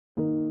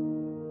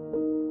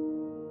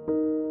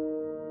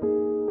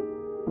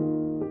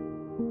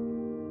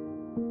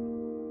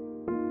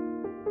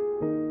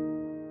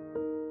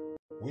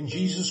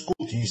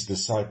his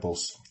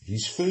disciples,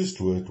 his first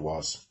word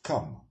was,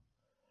 "Come."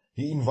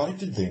 He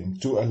invited them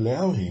to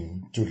allow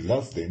him to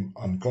love them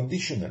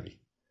unconditionally.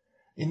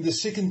 In the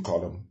second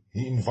column,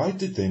 he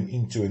invited them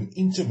into an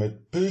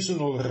intimate,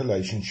 personal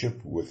relationship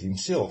with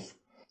himself.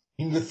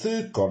 In the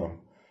third column,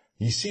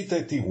 he said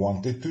that he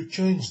wanted to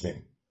change them.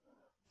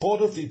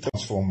 Part of the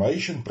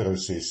transformation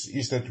process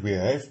is that we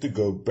have to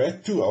go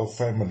back to our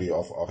family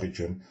of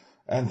origin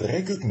and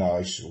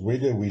recognize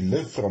whether we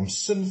live from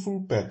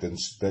sinful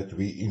patterns that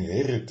we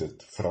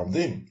inherited from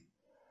them.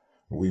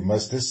 We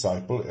must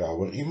disciple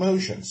our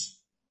emotions.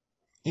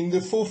 In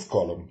the fourth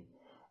column,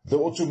 the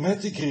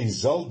automatic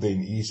result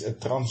then is a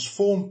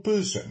transformed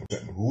person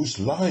whose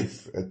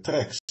life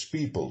attracts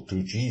people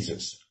to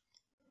Jesus.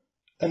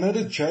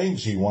 Another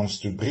change he wants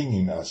to bring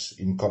in us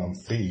in column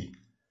 3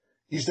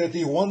 is that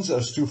he wants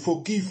us to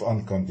forgive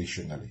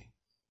unconditionally.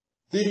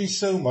 There is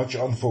so much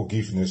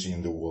unforgiveness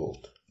in the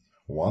world.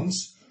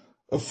 Once,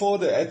 a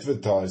father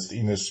advertised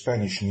in a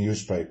Spanish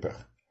newspaper,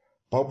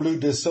 "Pablo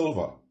de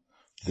Silva,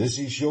 this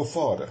is your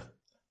father.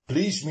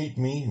 Please meet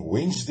me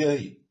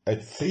Wednesday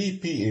at 3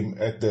 p.m.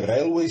 at the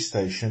railway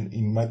station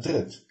in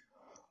Madrid.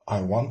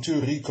 I want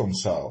to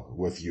reconcile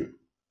with you."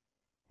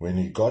 When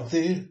he got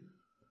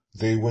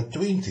there were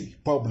 20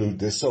 Pablo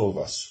de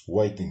Silvas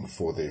waiting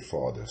for their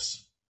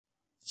fathers.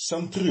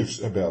 Some truths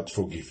about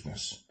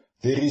forgiveness.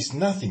 There is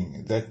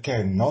nothing that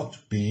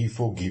cannot be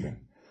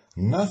forgiven.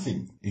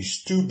 Nothing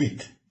is too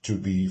big to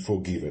be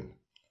forgiven.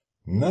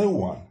 No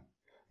one,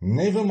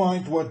 never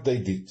mind what they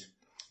did,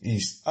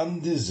 is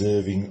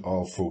undeserving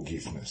of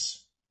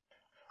forgiveness.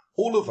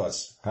 All of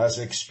us has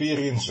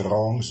experienced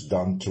wrongs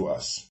done to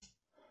us.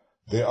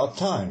 There are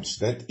times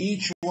that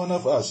each one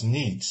of us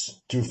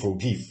needs to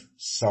forgive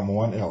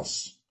someone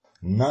else.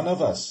 None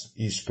of us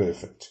is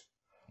perfect.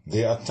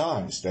 There are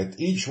times that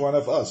each one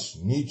of us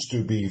needs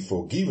to be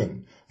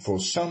forgiven for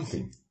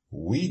something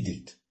we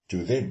did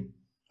to them.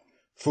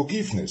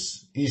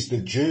 Forgiveness is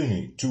the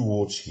journey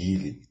towards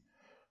healing.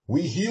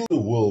 We heal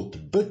the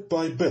world bit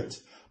by bit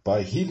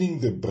by healing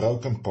the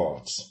broken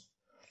parts.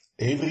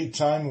 Every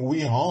time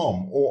we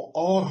harm or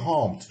are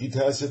harmed, it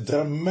has a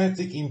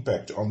dramatic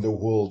impact on the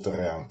world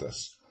around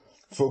us.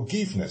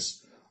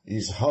 Forgiveness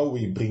is how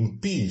we bring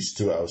peace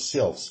to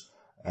ourselves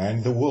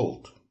and the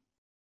world.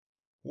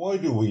 Why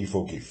do we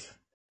forgive?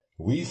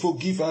 We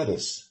forgive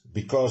others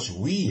because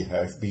we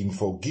have been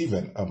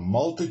forgiven a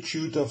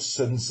multitude of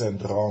sins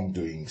and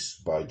wrongdoings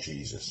by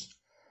Jesus.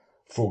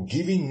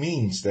 Forgiving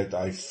means that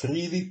I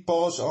freely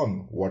pass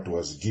on what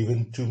was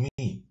given to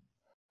me.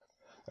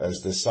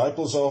 As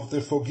disciples of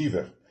the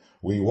forgiver,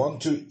 we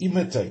want to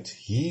imitate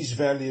his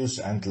values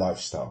and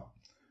lifestyle.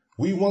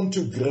 We want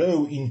to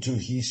grow into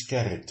his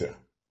character.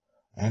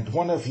 And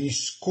one of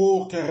his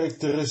core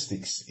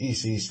characteristics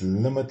is his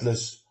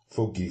limitless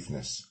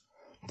forgiveness.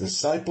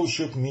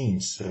 Discipleship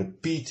means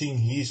repeating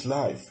his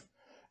life,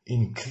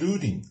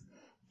 including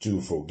to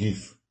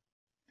forgive.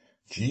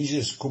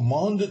 Jesus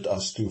commanded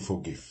us to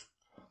forgive.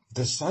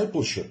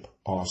 Discipleship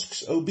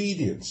asks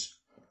obedience.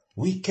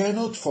 We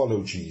cannot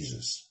follow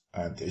Jesus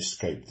and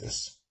escape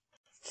this.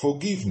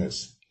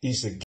 Forgiveness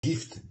is a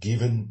gift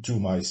given to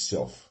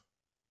myself.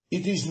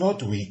 It is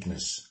not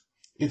weakness.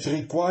 It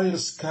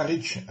requires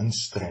courage and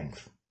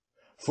strength.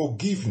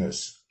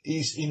 Forgiveness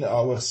is in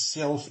our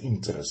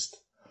self-interest.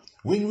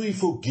 When we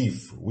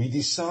forgive, we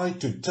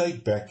decide to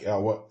take back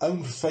our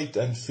own fate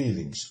and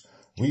feelings.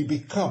 We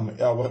become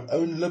our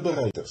own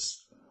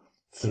liberators.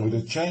 Through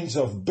the chains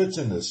of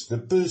bitterness, the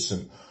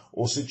person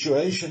or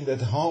situation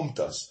that harmed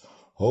us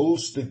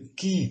holds the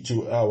key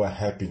to our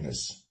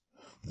happiness.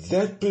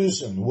 That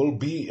person will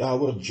be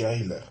our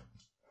jailer.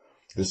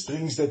 The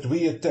strings that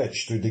we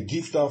attach to the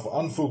gift of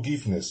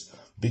unforgiveness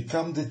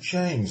become the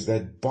chains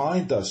that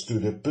bind us to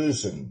the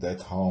person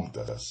that harmed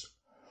us.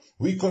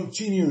 We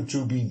continue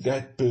to be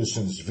that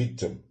person's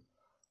victim.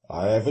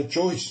 I have a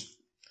choice.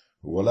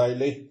 Will I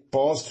let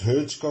past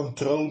hurts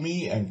control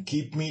me and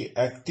keep me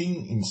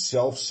acting in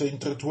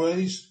self-centered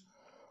ways?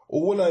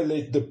 Or will I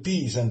let the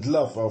peace and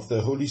love of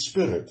the Holy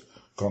Spirit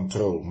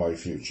control my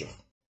future?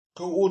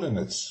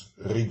 Coordinates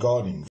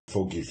regarding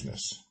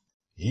forgiveness.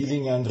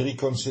 Healing and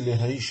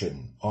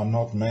reconciliation are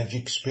not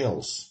magic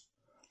spells.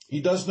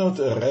 It does not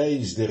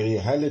erase the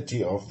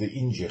reality of the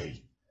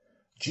injury.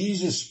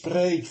 Jesus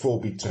prayed for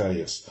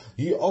betrayers.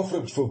 He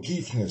offered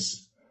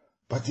forgiveness,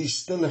 but he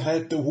still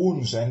had the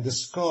wounds and the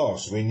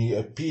scars when he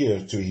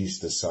appeared to his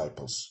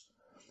disciples.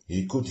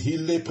 He could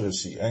heal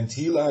leprosy and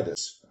heal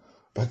others,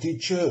 but he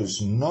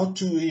chose not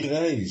to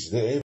erase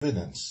the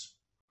evidence.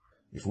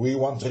 If we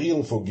want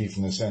real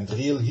forgiveness and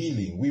real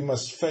healing, we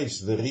must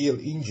face the real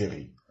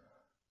injury.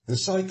 The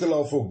cycle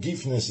of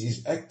forgiveness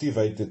is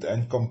activated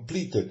and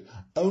completed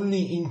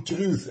only in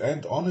truth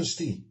and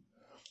honesty.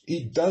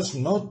 It does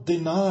not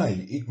deny,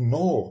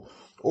 ignore,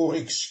 or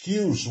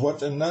excuse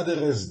what another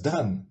has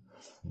done,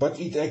 but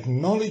it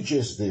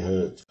acknowledges the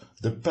hurt,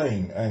 the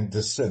pain, and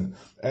the sin,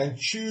 and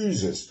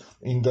chooses,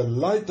 in the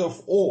light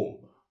of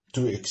all,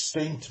 to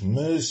extend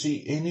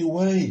mercy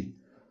anyway,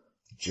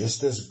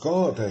 just as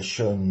God has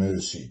shown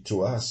mercy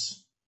to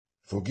us.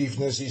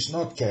 Forgiveness is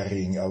not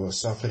carrying our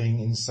suffering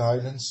in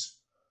silence.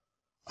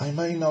 I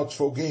may not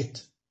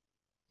forget,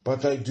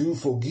 but I do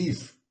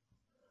forgive.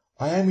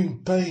 I am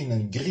in pain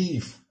and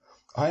grief.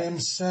 I am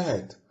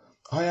sad.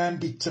 I am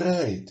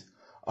betrayed.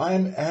 I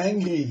am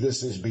angry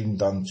this has been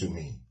done to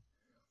me.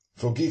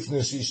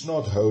 Forgiveness is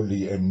not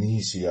holy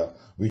amnesia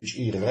which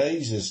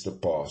erases the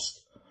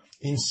past.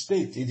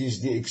 Instead, it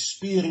is the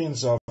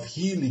experience of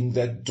healing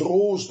that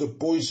draws the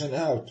poison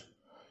out.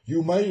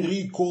 You may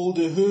recall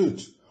the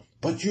hurt,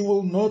 but you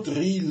will not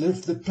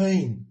relive the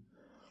pain.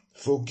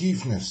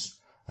 Forgiveness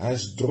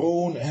has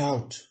drawn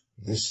out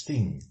the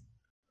sting.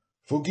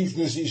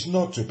 Forgiveness is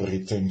not to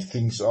pretend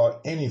things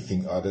are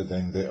anything other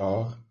than they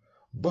are,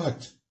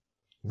 but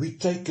we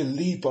take a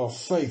leap of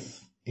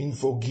faith in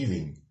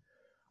forgiving.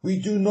 We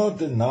do not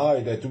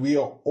deny that we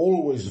are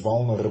always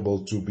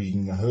vulnerable to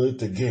being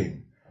hurt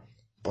again,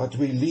 but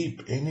we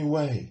leap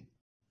anyway.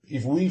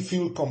 If we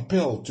feel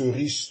compelled to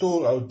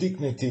restore our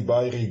dignity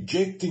by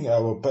rejecting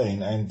our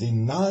pain and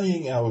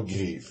denying our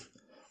grief,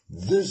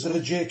 this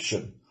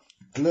rejection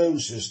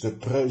closes the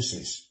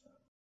process.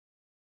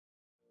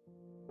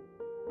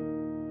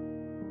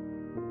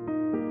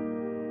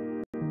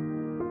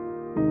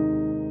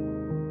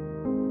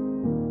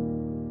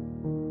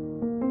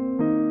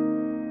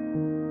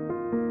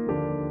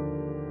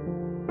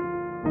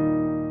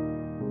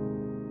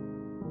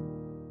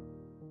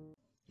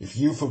 If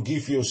you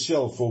forgive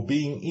yourself for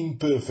being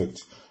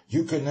imperfect,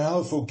 you can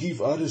now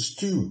forgive others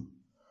too.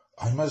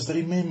 I must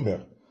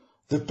remember,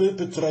 the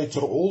perpetrator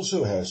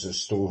also has a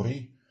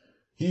story.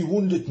 He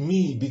wounded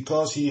me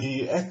because he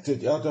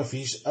reacted out of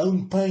his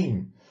own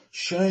pain,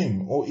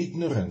 shame, or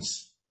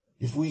ignorance.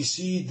 If we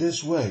see it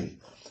this way,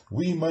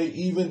 we may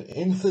even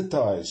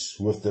empathize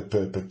with the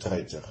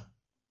perpetrator.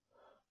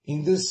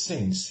 In this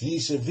sense, he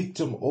is a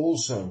victim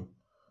also.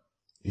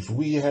 If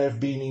we have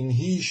been in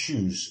his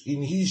shoes,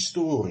 in his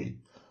story,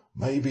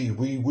 maybe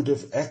we would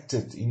have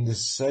acted in the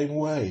same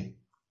way.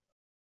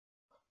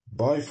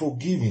 By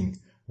forgiving,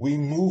 we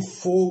move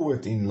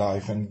forward in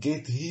life and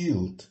get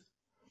healed.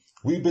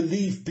 We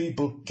believe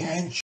people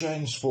can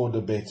change for the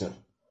better.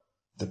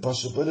 The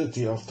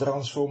possibility of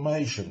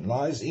transformation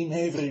lies in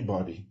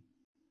everybody.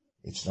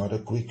 It's not a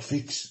quick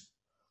fix.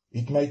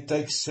 It may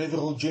take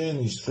several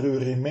journeys through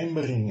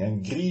remembering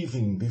and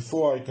grieving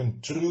before I can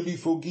truly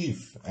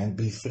forgive and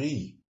be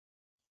free.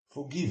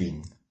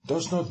 Forgiving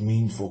does not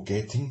mean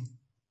forgetting.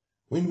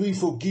 When we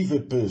forgive a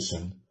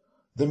person,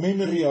 the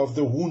memory of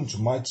the wound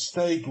might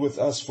stay with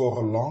us for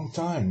a long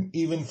time,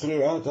 even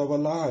throughout our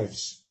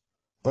lives.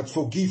 But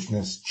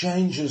forgiveness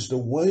changes the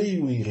way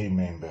we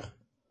remember.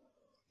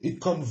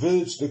 It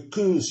converts the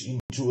curse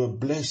into a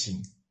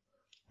blessing.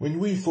 When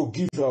we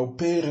forgive our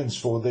parents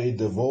for their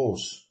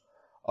divorce,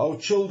 our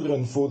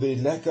children for their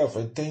lack of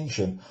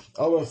attention,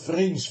 our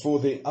friends for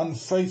their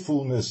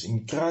unfaithfulness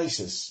in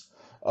crisis,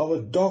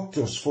 our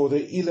doctors for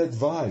their ill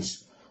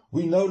advice,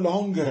 we no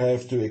longer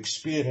have to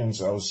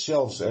experience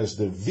ourselves as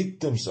the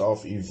victims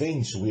of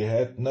events we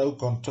had no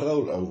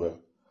control over.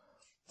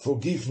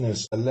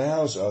 Forgiveness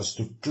allows us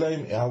to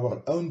claim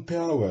our own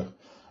power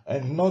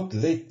and not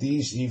let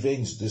these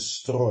events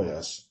destroy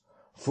us.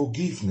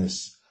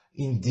 Forgiveness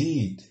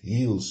indeed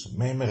heals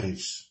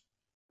memories.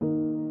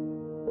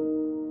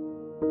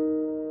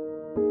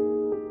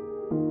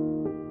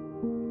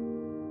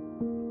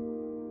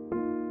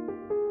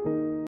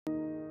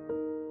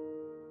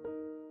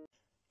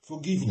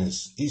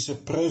 Forgiveness is a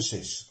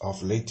process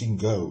of letting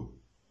go.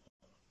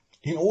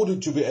 In order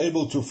to be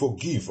able to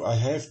forgive, I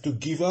have to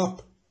give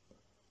up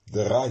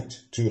the right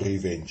to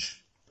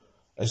revenge.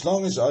 As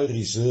long as I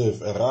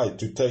reserve a right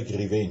to take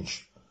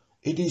revenge,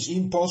 it is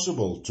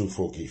impossible to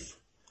forgive.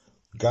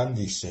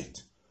 Gandhi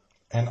said,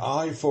 "An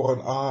eye for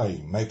an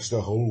eye makes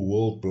the whole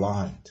world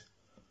blind."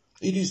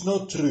 It is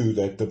not true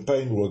that the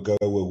pain will go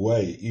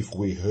away if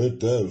we hurt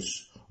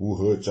those who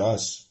hurt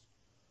us.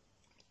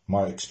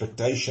 My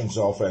expectations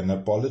of an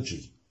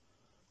apology.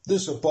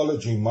 This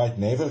apology might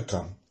never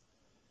come.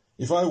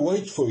 If I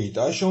wait for it,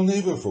 I shall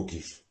never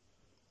forgive.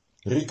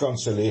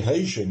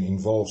 Reconciliation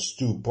involves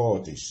two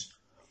parties.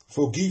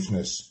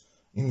 Forgiveness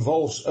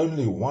involves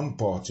only one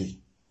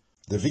party.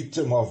 The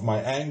victim of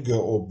my anger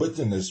or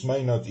bitterness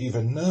may not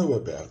even know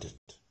about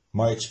it.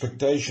 My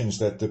expectations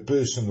that the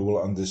person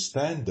will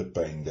understand the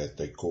pain that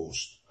they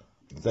caused.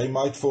 They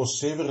might, for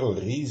several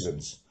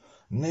reasons,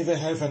 never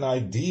have an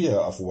idea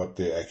of what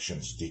their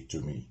actions did to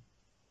me.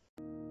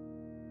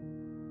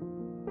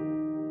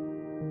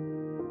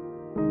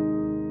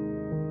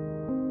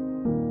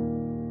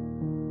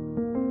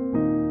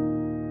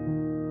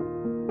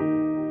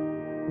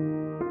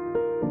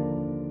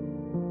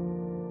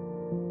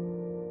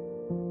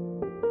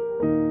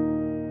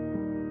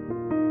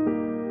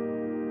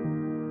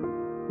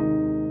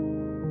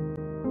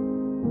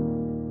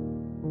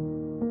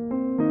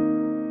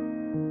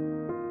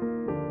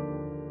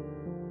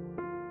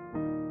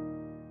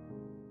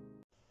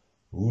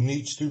 Who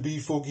needs to be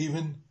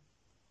forgiven?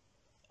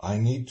 I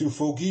need to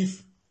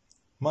forgive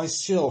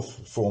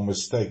myself for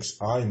mistakes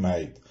I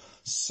made,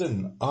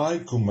 sin I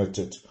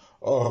committed,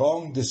 or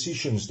wrong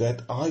decisions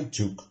that I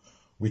took,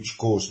 which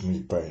caused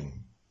me pain.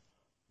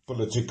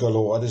 Political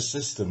or other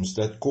systems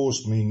that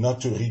caused me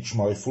not to reach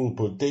my full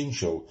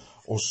potential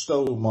or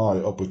stole my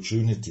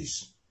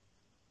opportunities.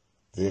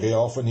 Very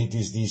often it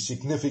is the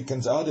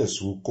significant others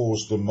who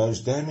cause the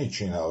most damage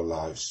in our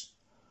lives.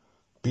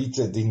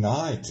 Peter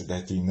denied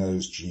that he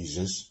knows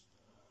Jesus.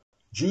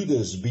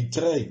 Judas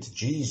betrayed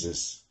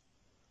Jesus.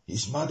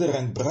 His mother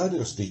and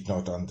brothers did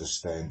not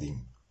understand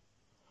him.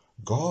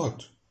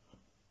 God,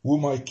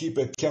 whom I keep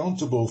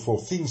accountable for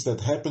things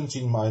that happened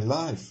in my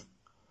life.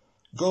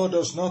 God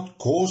does not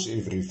cause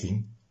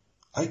everything.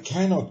 I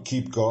cannot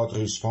keep God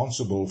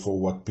responsible for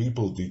what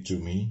people did to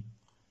me.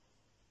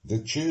 The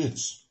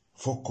church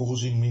for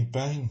causing me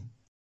pain.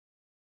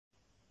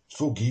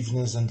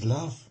 Forgiveness and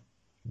love.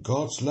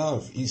 God's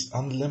love is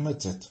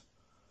unlimited.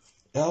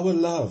 Our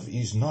love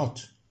is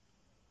not.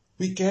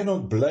 We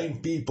cannot blame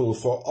people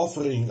for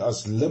offering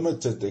us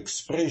limited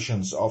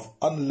expressions of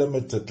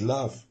unlimited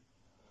love.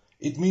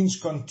 It means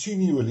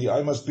continually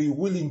I must be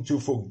willing to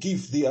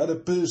forgive the other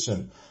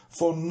person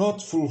for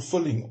not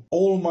fulfilling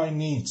all my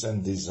needs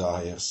and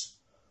desires.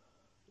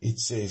 It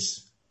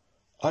says,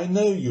 I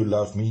know you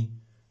love me.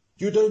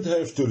 You don't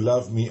have to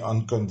love me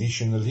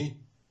unconditionally.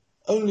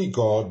 Only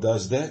God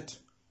does that.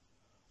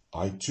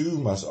 I too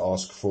must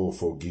ask for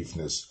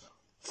forgiveness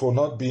for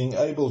not being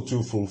able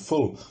to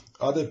fulfill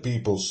other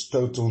people's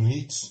total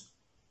needs,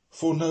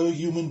 for no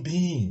human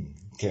being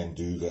can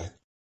do that.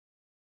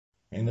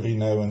 Henry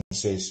Nouwen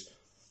says,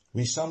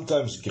 we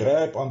sometimes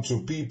grab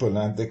onto people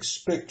and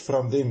expect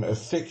from them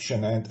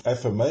affection and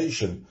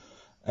affirmation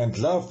and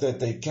love that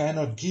they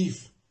cannot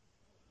give.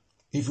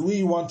 If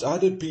we want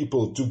other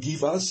people to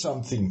give us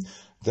something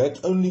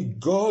that only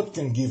God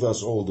can give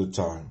us all the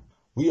time,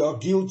 we are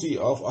guilty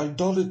of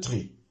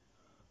idolatry.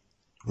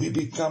 We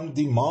become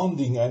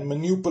demanding and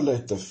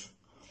manipulative.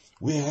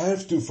 We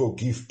have to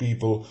forgive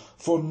people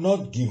for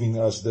not giving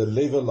us the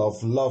level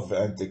of love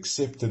and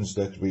acceptance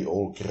that we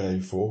all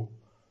crave for.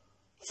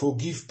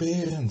 Forgive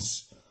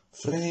parents,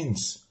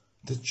 friends,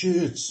 the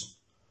church,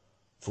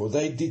 for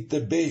they did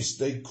the best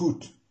they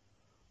could,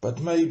 but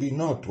maybe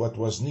not what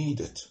was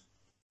needed.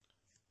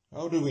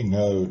 How do we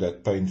know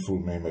that painful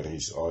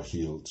memories are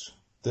healed?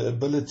 The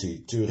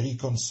ability to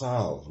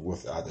reconcile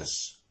with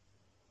others.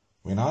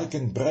 When I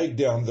can break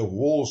down the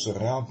walls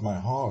around my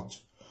heart,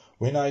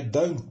 when I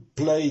don't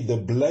play the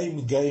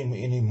blame game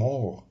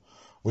anymore,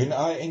 when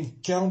I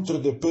encounter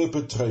the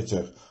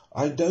perpetrator,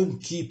 I don't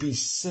keep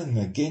his sin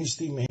against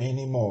him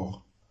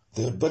anymore.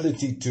 The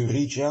ability to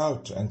reach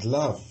out and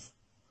love.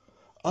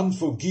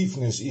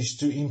 Unforgiveness is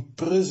to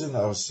imprison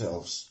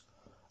ourselves.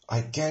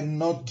 I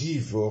cannot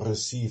give or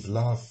receive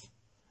love.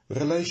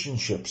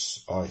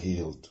 Relationships are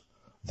healed.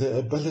 The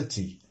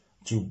ability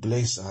to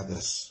bless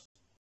others.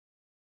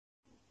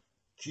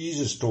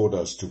 Jesus taught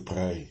us to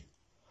pray.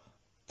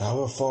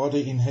 Our Father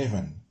in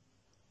heaven,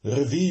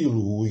 reveal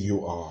who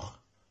you are.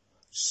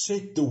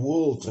 Set the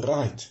world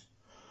right.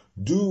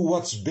 Do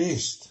what's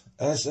best,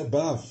 as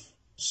above,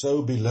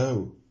 so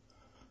below.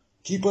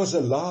 Keep us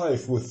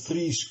alive with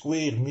 3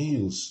 square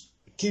meals.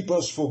 Keep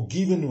us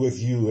forgiven with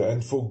you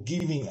and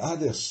forgiving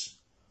others.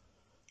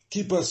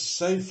 Keep us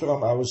safe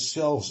from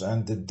ourselves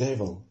and the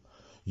devil.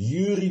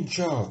 You're in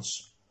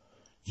charge.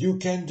 You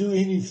can do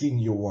anything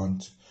you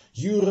want.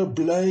 You're a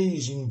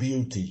blazing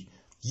beauty.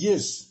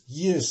 Yes,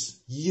 yes,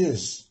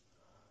 yes.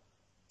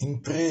 In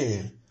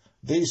prayer,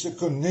 there's a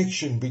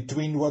connection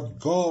between what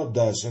God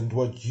does and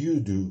what you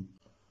do.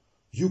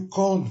 You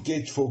can't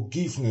get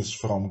forgiveness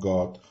from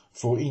God,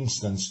 for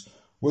instance,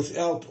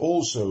 without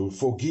also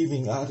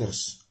forgiving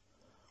others.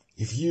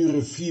 If you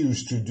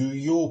refuse to do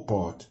your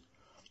part,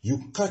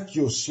 you cut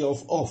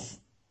yourself off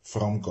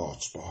from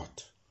God's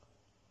part.